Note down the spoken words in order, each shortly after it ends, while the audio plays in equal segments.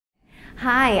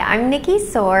Hi, I'm Nikki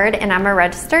Sword, and I'm a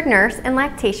registered nurse and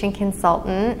lactation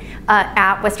consultant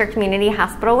at Wooster Community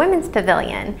Hospital Women's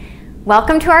Pavilion.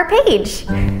 Welcome to our page.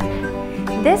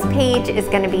 This page is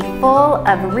going to be full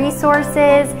of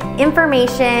resources,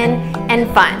 information, and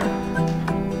fun.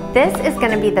 This is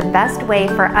going to be the best way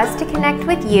for us to connect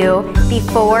with you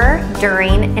before,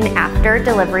 during, and after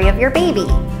delivery of your baby.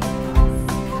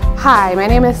 Hi, my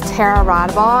name is Tara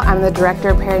Rodball. I'm the Director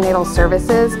of Perinatal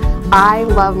Services. I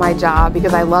love my job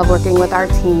because I love working with our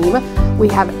team. We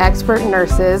have expert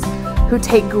nurses who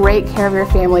take great care of your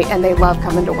family, and they love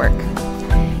coming to work.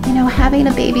 You know, having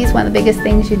a baby is one of the biggest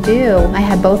things you do. I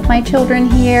had both my children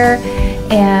here,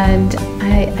 and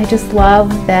I just love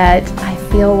that I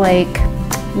feel like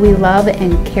we love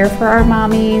and care for our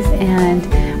mommies and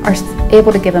are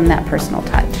able to give them that personal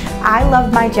touch. I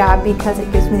love my job because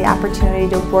it gives me the opportunity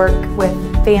to work with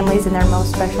families in their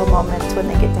most special moments when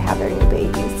they get to have their new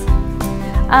babies.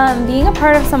 Being a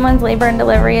part of someone's labor and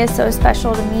delivery is so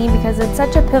special to me because it's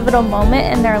such a pivotal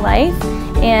moment in their life,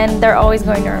 and they're always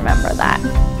going to remember that.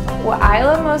 What I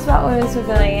love most about Women's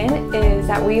Pavilion is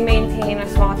that we maintain a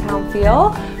small town feel,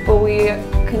 but we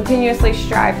continuously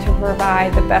strive to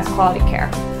provide the best quality care.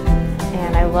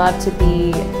 And I love to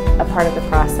be a part of the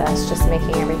process, just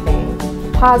making everything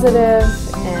positive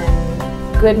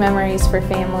and good memories for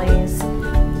families.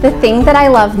 The thing that I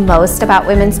love most about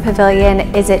Women's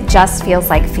Pavilion is it just feels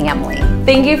like family.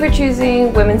 Thank you for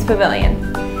choosing Women's Pavilion.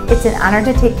 It's an honor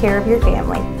to take care of your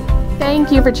family.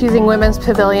 Thank you for choosing Women's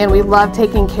Pavilion. We love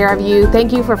taking care of you.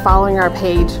 Thank you for following our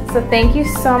page. So thank you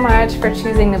so much for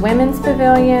choosing the Women's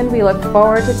Pavilion. We look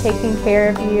forward to taking care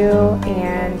of you,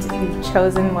 and you've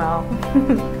chosen well.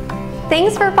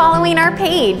 Thanks for following our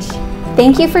page.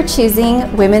 Thank you for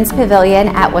choosing Women's Pavilion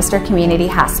at Wooster Community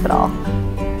Hospital.